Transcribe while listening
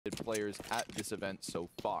players at this event so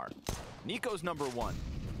far. niko's number 1.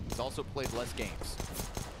 He's also played less games.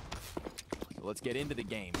 So let's get into the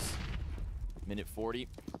games. Minute 40,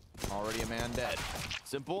 already a man dead.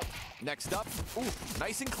 Simple, next up. Ooh,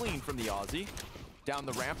 nice and clean from the Aussie. Down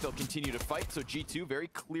the ramp, they'll continue to fight, so G2 very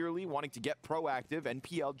clearly wanting to get proactive.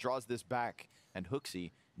 NPL draws this back, and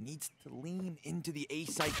HooXi needs to lean into the A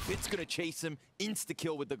site. Bit's gonna chase him,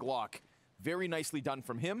 insta-kill with the Glock. Very nicely done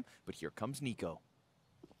from him, but here comes niko.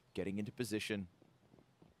 Getting into position.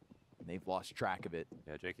 And they've lost track of it.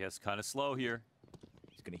 Yeah, JKS kind of slow here.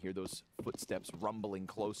 He's gonna hear those footsteps rumbling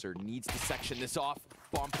closer. Needs to section this off.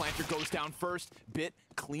 Bomb planter goes down first. Bit,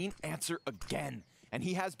 clean answer again. And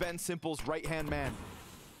he has been Simple's right-hand man.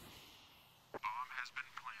 Bomb has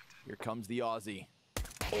been planted. Here comes the Aussie.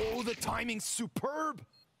 Oh, the timing's superb!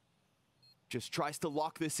 Just tries to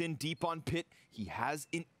lock this in deep on Pit. He has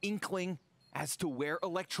an inkling as to where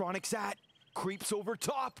Electronic's at. Creeps over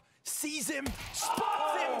top, sees him,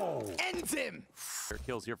 spots him, ends him!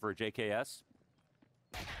 Kills here for JKS.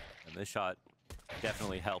 And this shot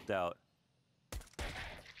definitely helped out.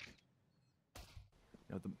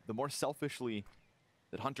 You know, the more selfishly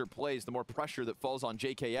that Hunter plays, the more pressure that falls on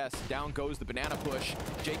JKS. Down goes the banana push.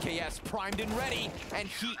 JKS primed and ready, and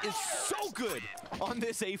he is so good on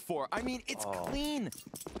this A4. I mean, it's clean.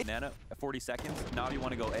 Banana at 40 seconds. NaVi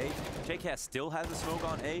want to go A. JKS still has a smoke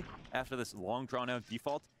on A after this long drawn-out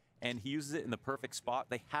default, and he uses it in the perfect spot.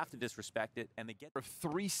 They have to disrespect it, and they get... For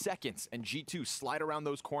 3 seconds, and G2 slide around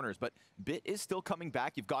those corners, but Bit is still coming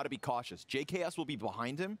back. You've got to be cautious. JKS will be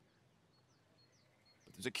behind him.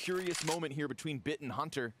 There's a curious moment here between Bit and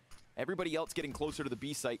Hunter. Everybody else getting closer to the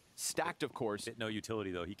B site. Stacked, of course. Bit no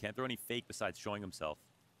utility, though. He can't throw any fake besides showing himself.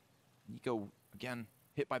 niko, again,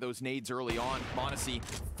 hit by those nades early on. m0NESY,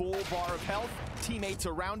 full bar of health. Teammates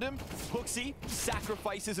around him. HooXi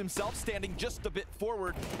sacrifices himself, standing just a bit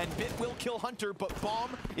forward. And Bit will kill Hunter, but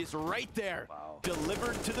Bomb is right there. Wow.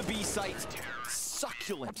 Delivered to the B site.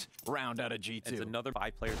 Succulent round out of G2. It's another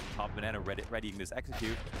 5 players at the top of banana readying this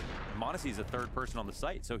execute. m0NESY is the 3rd person on the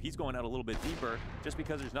site, so he's going out a little bit deeper just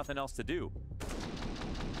because there's nothing else to do.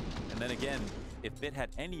 And then again, if Bit had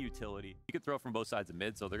any utility, he could throw from both sides of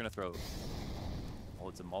mid, so they're going to throw... Oh,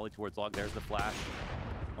 it's a molly towards log. There's the flash.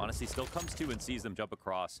 m0NESY still comes to and sees them jump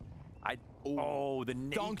across. The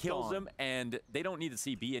nade kills him, and they don't need to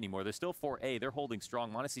see B anymore. They're still 4A. They're holding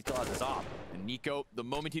strong. m0NESY still has his op. And niko, the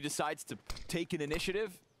moment he decides to take an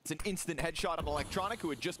initiative, it's an instant headshot on Electronic, who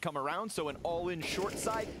had just come around, so an all-in short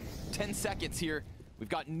side. 10 seconds here. We've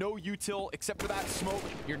got no util except for that smoke.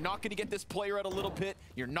 You're not going to get this player out of Little Pit.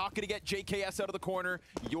 You're not going to get JKS out of the corner.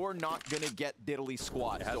 You're not going to get diddly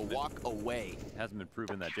squat, so walk away. It hasn't been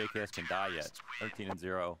proven that JKS can die yet.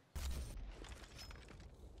 13-0.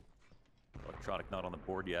 Electronic not on the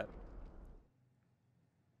board yet.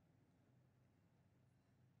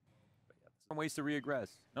 But yeah, some ways to reaggress.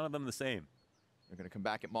 None of them the same. They're going to come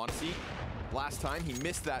back at m0NESY. Last time he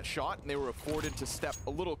missed that shot, and they were afforded to step a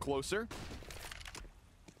little closer.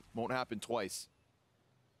 Won't happen twice.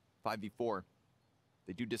 5v4.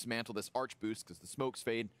 They do dismantle this arch boost because the smokes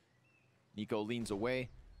fade. niko leans away.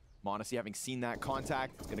 m0NESY, having seen that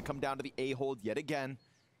contact, is going to come down to the A-hold yet again.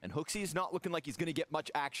 And HooXi is not looking like he's going to get much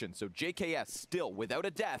action. So JKS still without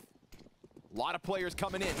a death. A lot of players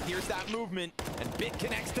coming in. Here's that movement. And Bit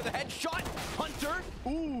connects to the headshot. Hunter,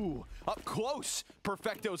 ooh, up close.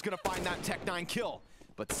 Perfecto's going to find that Tech-9 kill.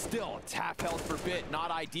 But still, it's half health for Bit. Not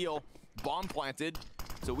ideal. Bomb planted.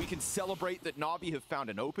 So we can celebrate that NaVi have found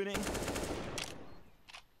an opening.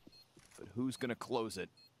 But who's going to close it?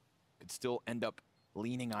 Could still end up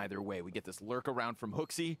leaning either way. We get this lurk around from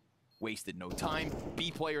HooXi. Wasted no time. B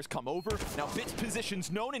players come over. Now Bit's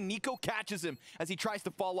position's known, and niko catches him as he tries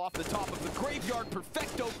to fall off the top of the graveyard.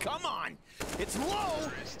 Perfecto, come on! It's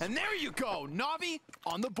low, and there you go. NaVi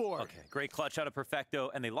on the board. Okay, great clutch out of Perfecto,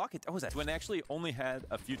 and they lock it. Oh, was that when they actually only had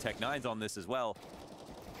a few Tech-9s on this as well?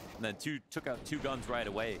 And then took out 2 guns right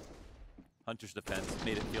away. Hunter's defense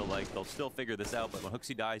made it feel like they'll still figure this out, but when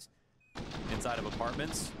HooXi dies inside of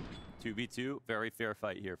apartments, 2v2, very fair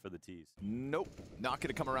fight here for the T's. Nope, not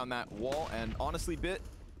gonna come around that wall, and honestly, Bit,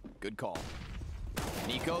 good call.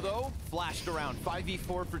 niko, though, flashed around, 5v4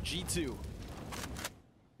 for G2. And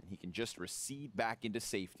he can just recede back into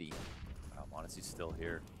safety. Wow, m0NESY's still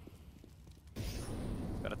here.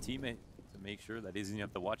 Got a teammate to make sure that he doesn't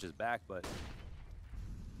have to watch his back, but...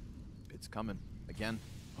 Bit's coming, again.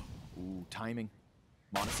 Ooh, timing.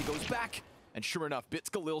 m0NESY goes back, and sure enough, Bit's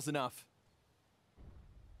Galil's enough.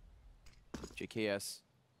 JKS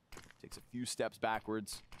takes a few steps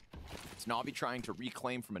backwards. It's NaVi trying to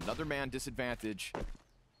reclaim from another man disadvantage.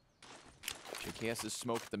 JKS's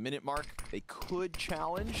smoke at the minute mark. They could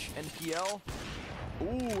challenge NPL.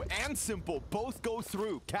 Ooh, and Simple both go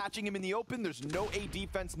through. Catching him in the open. There's no A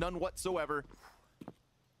defense, none whatsoever.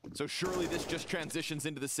 So surely this just transitions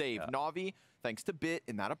into the save. Yeah. Navi, thanks to Bit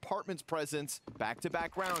in that apartment's presence,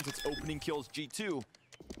 back-to-back rounds, it's opening kills G2,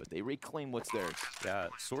 but they reclaim what's theirs. Yeah,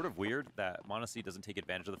 sort of weird that m0NESY doesn't take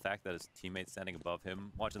advantage of the fact that his teammate's standing above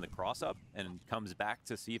him, watching the cross-up, and comes back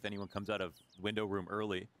to see if anyone comes out of window room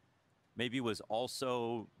early. Maybe was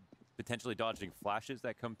also potentially dodging flashes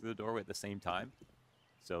that come through the doorway at the same time.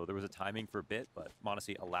 So there was a timing for a bit, but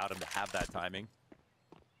m0NESY allowed him to have that timing.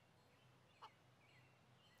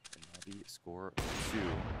 And NaVi score 2.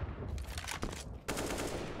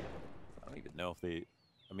 I don't even know if they...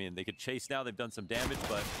 I mean, they could chase now. They've done some damage,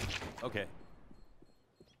 but okay.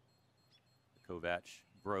 The Kovac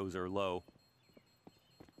bros are low.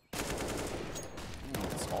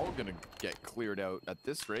 It's all gonna get cleared out at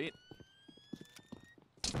this rate.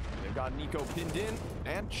 They've got niko pinned in,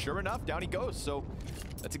 and sure enough, down he goes. So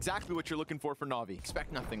that's exactly what you're looking for Navi.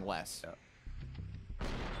 Expect nothing less. Yeah.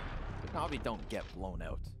 But Navi don't get blown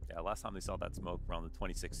out. Yeah, last time they saw that smoke around the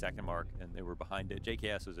 26-second mark, and they were behind it.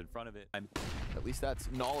 JKS was in front of it. At least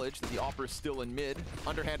that's knowledge that the Opera is still in mid.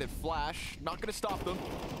 Underhanded flash, not gonna stop them.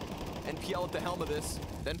 NPL at the helm of this,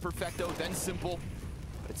 then Perfecto, then Simple.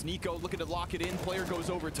 But it's niko looking to lock it in. Player goes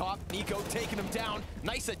over top. niko taking him down.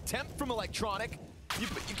 Nice attempt from Electronic.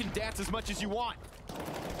 You can dance as much as you want.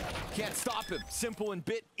 Can't stop him. Simple and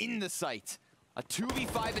Bit in the sight. A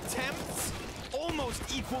 2v5 attempt. Almost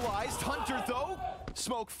equalized. Hunter, though,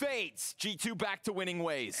 smoke fades. G2 back to winning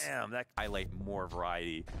ways. Damn, that highlight more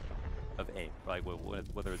variety of aim, like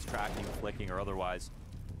whether it's tracking, flicking, or otherwise.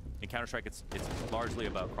 In Counter-Strike, it's largely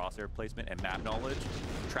about crosshair placement and map knowledge.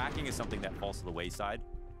 Tracking is something that falls to the wayside,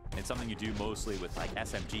 and something you do mostly with like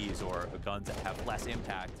SMGs or guns that have less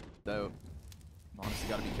impact. Though, honestly,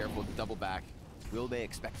 got to be careful with the double back. Will they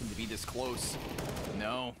expect him to be this close?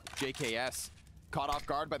 No. JKS caught off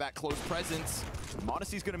guard by that close presence.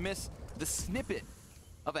 m0NESY's gonna miss the snippet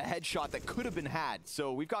of a headshot that could have been had.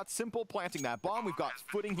 So we've got Simple planting that bomb. We've got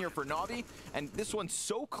footing here for Navi, and this one's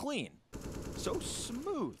so clean, so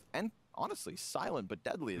smooth, and honestly silent but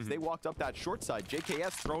deadly as they walked up that short side.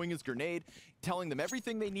 JKS throwing his grenade, telling them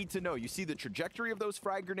everything they need to know. You see the trajectory of those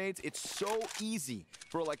frag grenades. It's so easy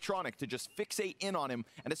for Electronic to just fixate in on him,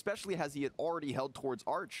 and especially as he had already held towards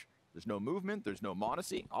Arch. There's no movement, there's no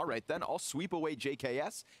m0NESY. All right then, I'll sweep away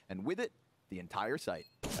JKS, and with it, the entire site.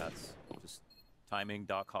 That's just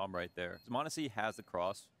timing.com right there. So m0NESY has the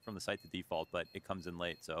cross from the site to default, but it comes in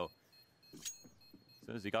late, so as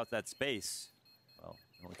soon as he got that space, well,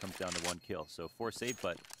 it only comes down to 1 kill. So 4 saved,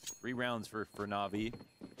 but 3 rounds for Navi.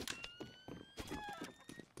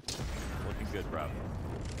 Looking good, bro.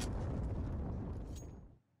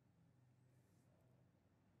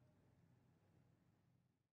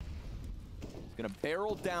 Gonna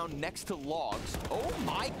barrel down next to logs. Oh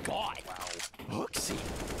my god! Wow. HooXi!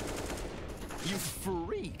 You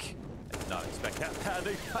freak! I did not expect that.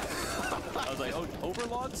 I was like, oh, over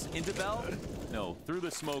logs? Into Bell? No, through the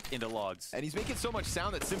smoke into logs. And he's making so much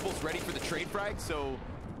sound that Simple's ready for the trade frag, so,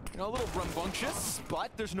 you know, a little rambunctious,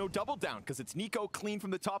 but there's no double down, because it's niko clean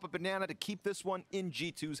from the top of Banana to keep this one in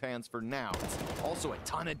G2's hands for now. Also a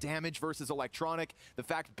ton of damage versus Electronic. The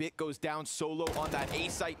fact Bit goes down solo on that A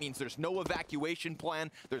site means there's no evacuation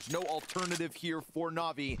plan, there's no alternative here for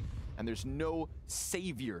Navi, and there's no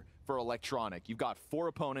savior for Electronic. You've got 4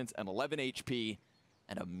 opponents and 11 HP,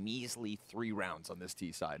 and a measly 3 rounds on this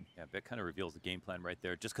T side. Yeah, Bit kind of reveals the game plan right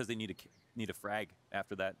there, just because they need a frag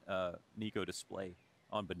after that niko display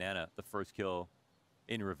on Banana, the first kill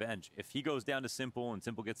in revenge. If he goes down to Simple and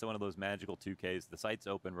Simple gets to one of those magical 2Ks, the site's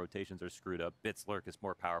open, rotations are screwed up, Bit's lurk is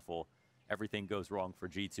more powerful, everything goes wrong for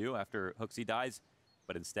G2 after HooXi dies,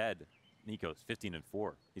 but instead, niko's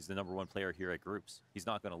 15-4. He's the #1 player here at groups. He's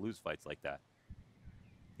not going to lose fights like that.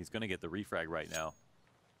 He's going to get the refrag right now.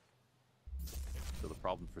 So the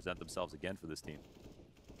problems present themselves again for this team.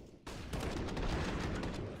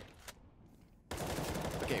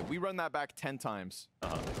 Okay, we run that back 10 times.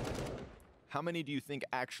 How many do you think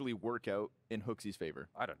actually work out in HooXi's favor?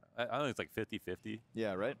 I don't know. I think it's like 50-50.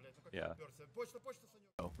 Yeah, right? Yeah.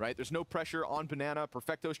 Right, there's no pressure on Banana.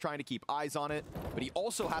 Perfecto's trying to keep eyes on it, but he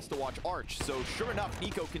also has to watch Arch. So sure enough,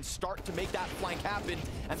 niko can start to make that flank happen.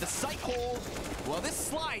 And the sight hole, well, this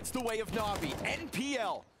slides the way of Navi.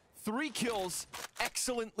 NPL, 3 kills,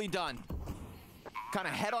 excellently done. Kind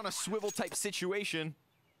of head on a swivel type situation.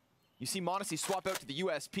 You see m0NESY swap out to the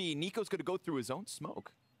USP. niko's going to go through his own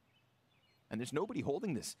smoke. And there's nobody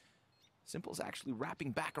holding this. Simple's actually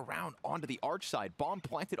wrapping back around onto the Arch side. Bomb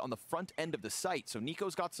planted on the front end of the site. So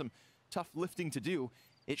niko's got some tough lifting to do.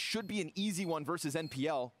 It should be an easy one versus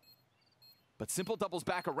NPL. But Simple doubles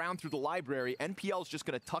back around through the library. NPL is just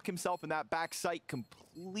going to tuck himself in that back site,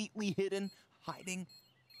 completely hidden, hiding.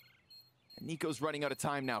 And niko's running out of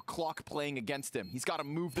time now. Clock playing against him. He's got to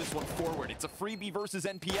move this one forward. It's a freebie versus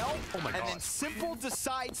NPL. Oh my God. And then Simple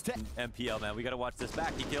decides to... NPL, man, we got to watch this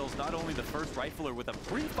back. He kills not only the first rifler with a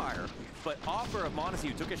pre-fire, but offer of Monacy,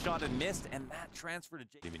 who took a shot and missed, and that transfer to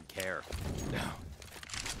Didn't even care. No.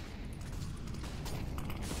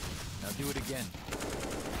 Now do it again.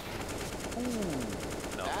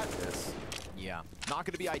 Ooh, No. yeah, not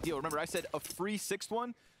going to be ideal. Remember, I said a free sixth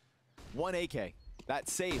one, 1 AK. That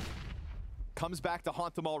save comes back to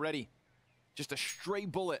haunt them already. Just a stray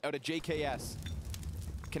bullet out of JKS.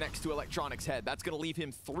 Connects to Electronic's head. That's going to leave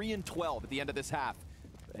him 3 and 12 at the end of this half.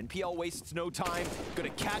 NPL wastes no time.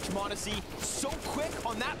 Going to catch Monacy so quick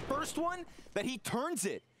on that first one that he turns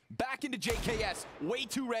it back into JKS, way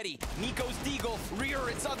too ready. niko's deagle, rear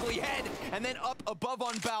its ugly head, and then up above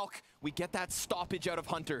on Balk. We get that stoppage out of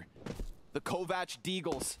Hunter. The Kovac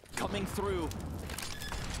deagles coming through,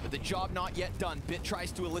 but the job not yet done. Bit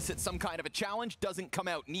tries to elicit some kind of a challenge, doesn't come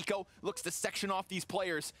out. niko looks to section off these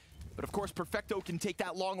players, but of course Perfecto can take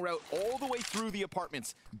that long route all the way through the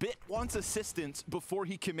apartments. Bit wants assistance before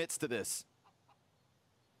he commits to this.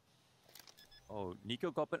 Oh,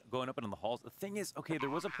 niko going up in the halls. The thing is, okay, there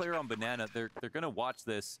was a player on Banana. They're going to watch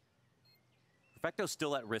this. Perfecto's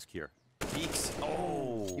still at risk here. Peeks.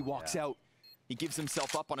 Oh, he walks out. He gives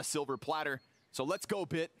himself up on a silver platter. So let's go,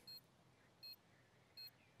 Bit.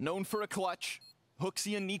 Known for a clutch.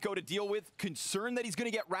 Hooksy and niko to deal with. Concerned that he's going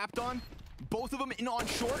to get wrapped on. Both of them in on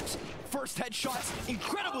shorts. First headshots,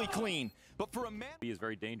 incredibly clean. But for a man... He is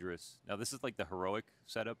very dangerous. Now, this is like the heroic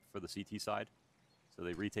setup for the CT side. So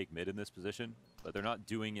they retake mid in this position, but they're not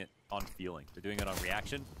doing it on feeling. They're doing it on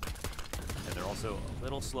reaction, and they're also a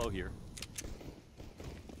little slow here.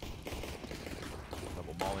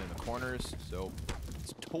 Double molly in the corners, so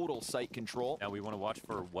it's total site control. Now we want to watch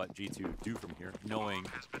for what G2 do from here, knowing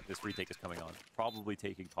this retake is coming on. Probably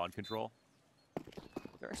taking pod control.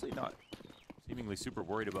 They're actually not seemingly super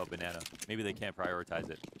worried about Banana. Maybe they can't prioritize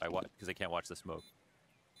it because they can't watch the smoke.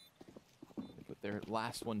 They put their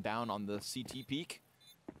last one down on the CT peak.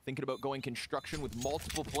 Thinking about going construction with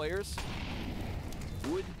multiple players.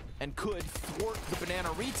 Would and could thwart the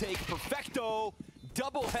Banana retake. Perfecto,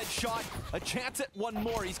 double headshot, a chance at one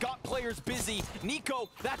more. He's got players busy. niko,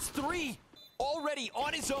 that's 3 already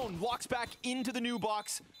on his own. Walks back into the new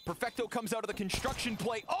box. Perfecto comes out of the construction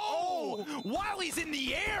play. Oh, while he's in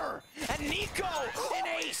the air. And niko, an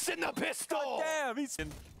ace in the pistol. God damn, he's in.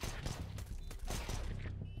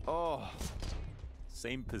 Oh.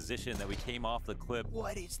 Same position that we came off the clip.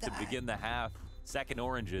 What is that? To begin the half. Second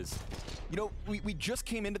oranges. You know, we just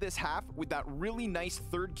came into this half with that really nice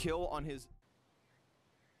third kill on his...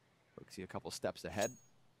 See a couple steps ahead.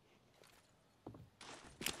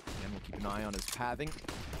 And we'll keep an eye on his pathing,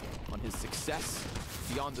 on his success.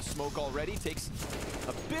 Beyond the smoke already, takes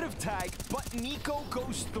a bit of tag, but niko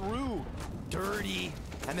goes through. Dirty.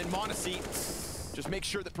 And then Monacy just makes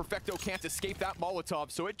sure that Perfecto can't escape that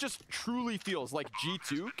Molotov, so it just truly feels like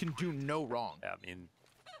G2 can do no wrong. Yeah, I mean,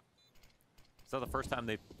 it's not the first time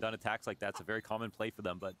they've done attacks like that. It's a very common play for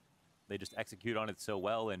them, but they just execute on it so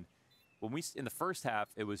well. And when we, in the first half,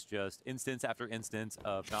 it was just instance after instance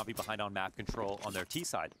of NaVi behind on map control on their T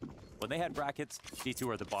side. When they had brackets, G2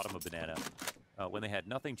 were at the bottom of Banana. When they had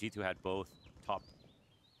nothing, G2 had both top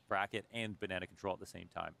bracket and Banana control at the same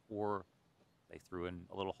time. Or they threw in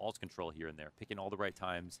a little halls control here and there, picking all the right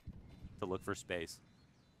times to look for space.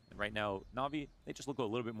 And right now, NaVi, they just look a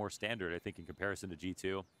little bit more standard, I think, in comparison to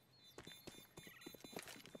G2.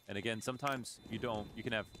 And again, sometimes you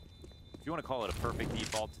can have, if you want to call it a perfect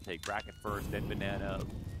default, to take bracket first, then Banana,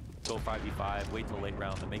 go 5v5, wait till late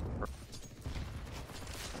round to make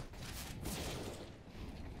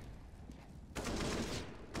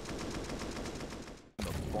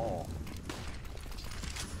the ball.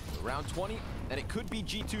 Round 20, and it could be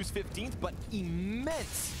G2's 15th, but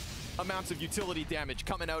immense amounts of utility damage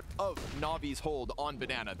coming out of NaVi's hold on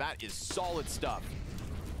Banana. That is solid stuff.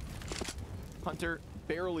 Hunter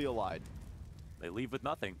barely alive. They leave with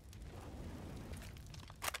nothing.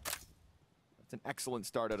 That's an excellent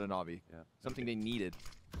start out of NaVi. Yeah. Something they needed.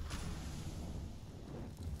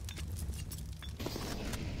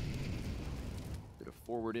 Bit of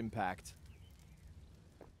forward impact.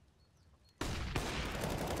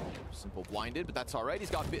 Simple blinded, but that's all right. He's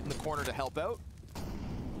got Bit in the corner to help out.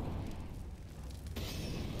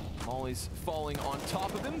 Molly's falling on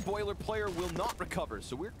top of him. Boiler player will not recover,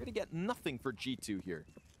 so we're going to get nothing for G2 here.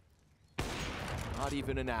 Not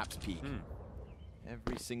even an apps peek.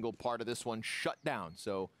 Every single part of this one shut down.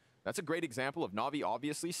 So that's a great example of NaVi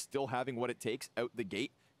obviously still having what it takes out the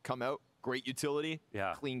gate. Come out, great utility,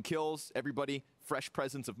 Yeah. clean kills, everybody, fresh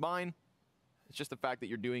presence of mind. It's just the fact that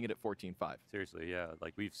you're doing it at 14-5. Seriously, yeah.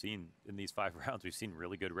 Like we've seen in these 5 rounds, we've seen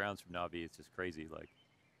really good rounds from NaVi. It's just crazy. Like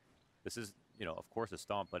this is, you know, of course a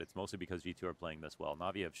stomp, but it's mostly because G2 are playing this well.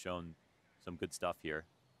 NaVi have shown some good stuff here.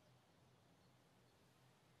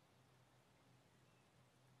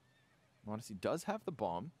 Honestly, does have the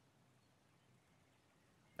bomb.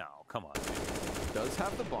 No, come on. Does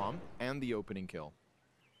have the bomb and the opening kill.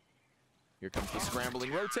 Here comes the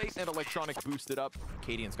scrambling rotate and electronic boosted up.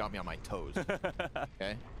 Cadian's got me on my toes.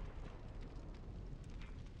 Okay.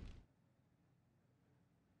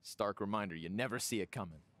 Stark reminder, you never see it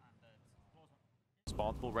coming.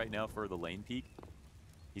 Responsible right now for the lane peek.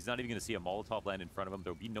 He's not even going to see a Molotov land in front of him.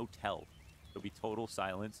 There'll be no tell. There'll be total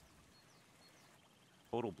silence.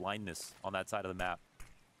 Total blindness on that side of the map.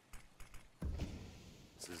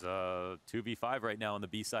 This is a 2v5 right now on the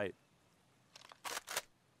B site.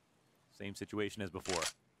 Same situation as before.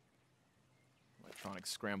 Electronic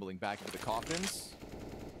scrambling back into the coffins.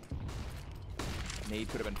 Nade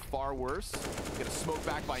could have been far worse. Get a smoke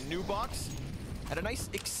back by Nubox. And a nice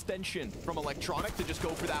extension from Electronic to just go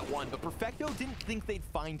for that one. But Perfecto didn't think they'd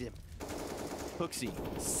find him.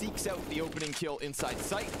 HooXi seeks out the opening kill inside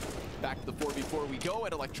sight. Back to the 4v4 we go,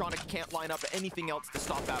 and Electronic can't line up anything else to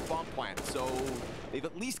stop that bomb plant. So they've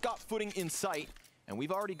at least got footing in sight, and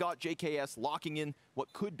we've already got JKS locking in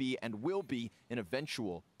what could be and will be an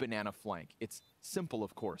eventual banana flank. It's simple,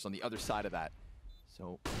 of course, on the other side of that.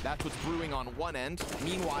 So that's what's brewing on one end.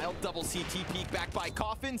 Meanwhile, double CT peek back by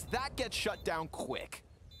Coffins. That gets shut down quick.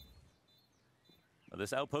 Well,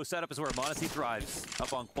 this outpost setup is where Modesty thrives.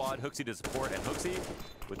 Up on quad, HooXi to support, and HooXi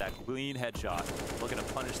with that clean headshot. Looking to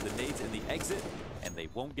punish the nades in the exit, and they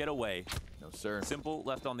won't get away. No, sir. Simple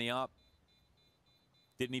left on the op.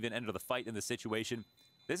 Didn't even enter the fight in the situation.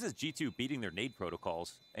 This is G2 beating their nade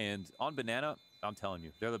protocols. And on Banana, I'm telling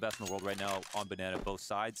you, they're the best in the world right now on Banana, both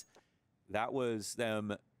sides. That was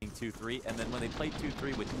them 2-3, and then when they played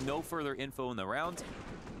 2-3 with no further info in the round,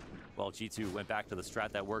 well, G2 went back to the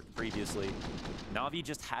strat that worked previously. NaVi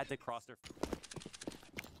just had to cross their...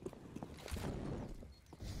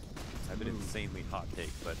 I have an insanely hot take,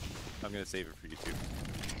 but I'm going to save it for YouTube.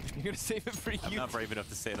 You're going to save it for you? I'm not brave enough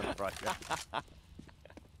to say it on the broadcast.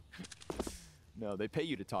 No, they pay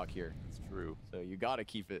you to talk here. It's true. So you got to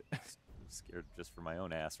keep it. I'm scared just for my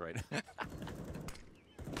own ass right now.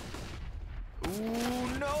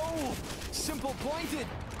 Ooh, no! Simple pointed.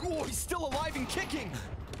 Oh, he's still alive and kicking.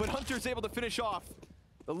 But Hunter's able to finish off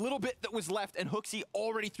the little bit that was left, and HooXi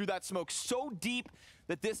already threw that smoke so deep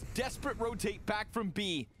that this desperate rotate back from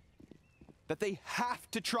B that they have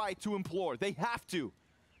to try to implore. They have to.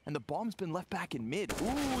 And the bomb's been left back in mid.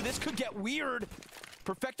 Ooh, this could get weird.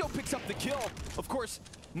 Perfecto picks up the kill. Of course,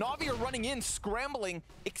 NaVi are running in, scrambling,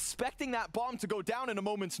 expecting that bomb to go down in a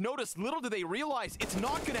moment's notice. Little do they realize it's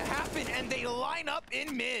not gonna happen, and they line up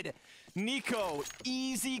in mid. niko,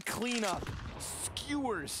 easy cleanup,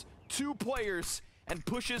 skewers 2 players, and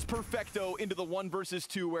pushes Perfecto into the 1 versus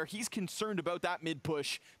 2, where he's concerned about that mid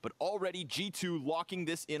push, but already G2 locking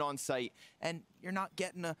this in on site. And you're not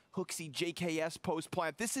getting a HooXi JKS post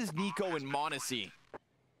plant. This is niko and m0NESY.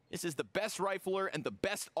 This is the best rifler and the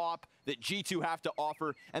best op that G2 have to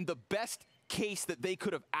offer, and the best case that they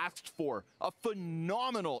could have asked for. A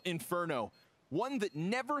phenomenal Inferno. One that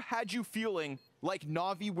never had you feeling like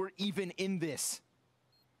NaVi were even in this.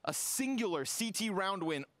 A singular CT round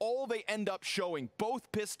win, all they end up showing,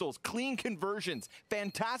 both pistols, clean conversions,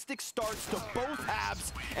 fantastic starts to both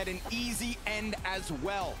halves, and an easy end as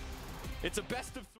well. It's a best of 3.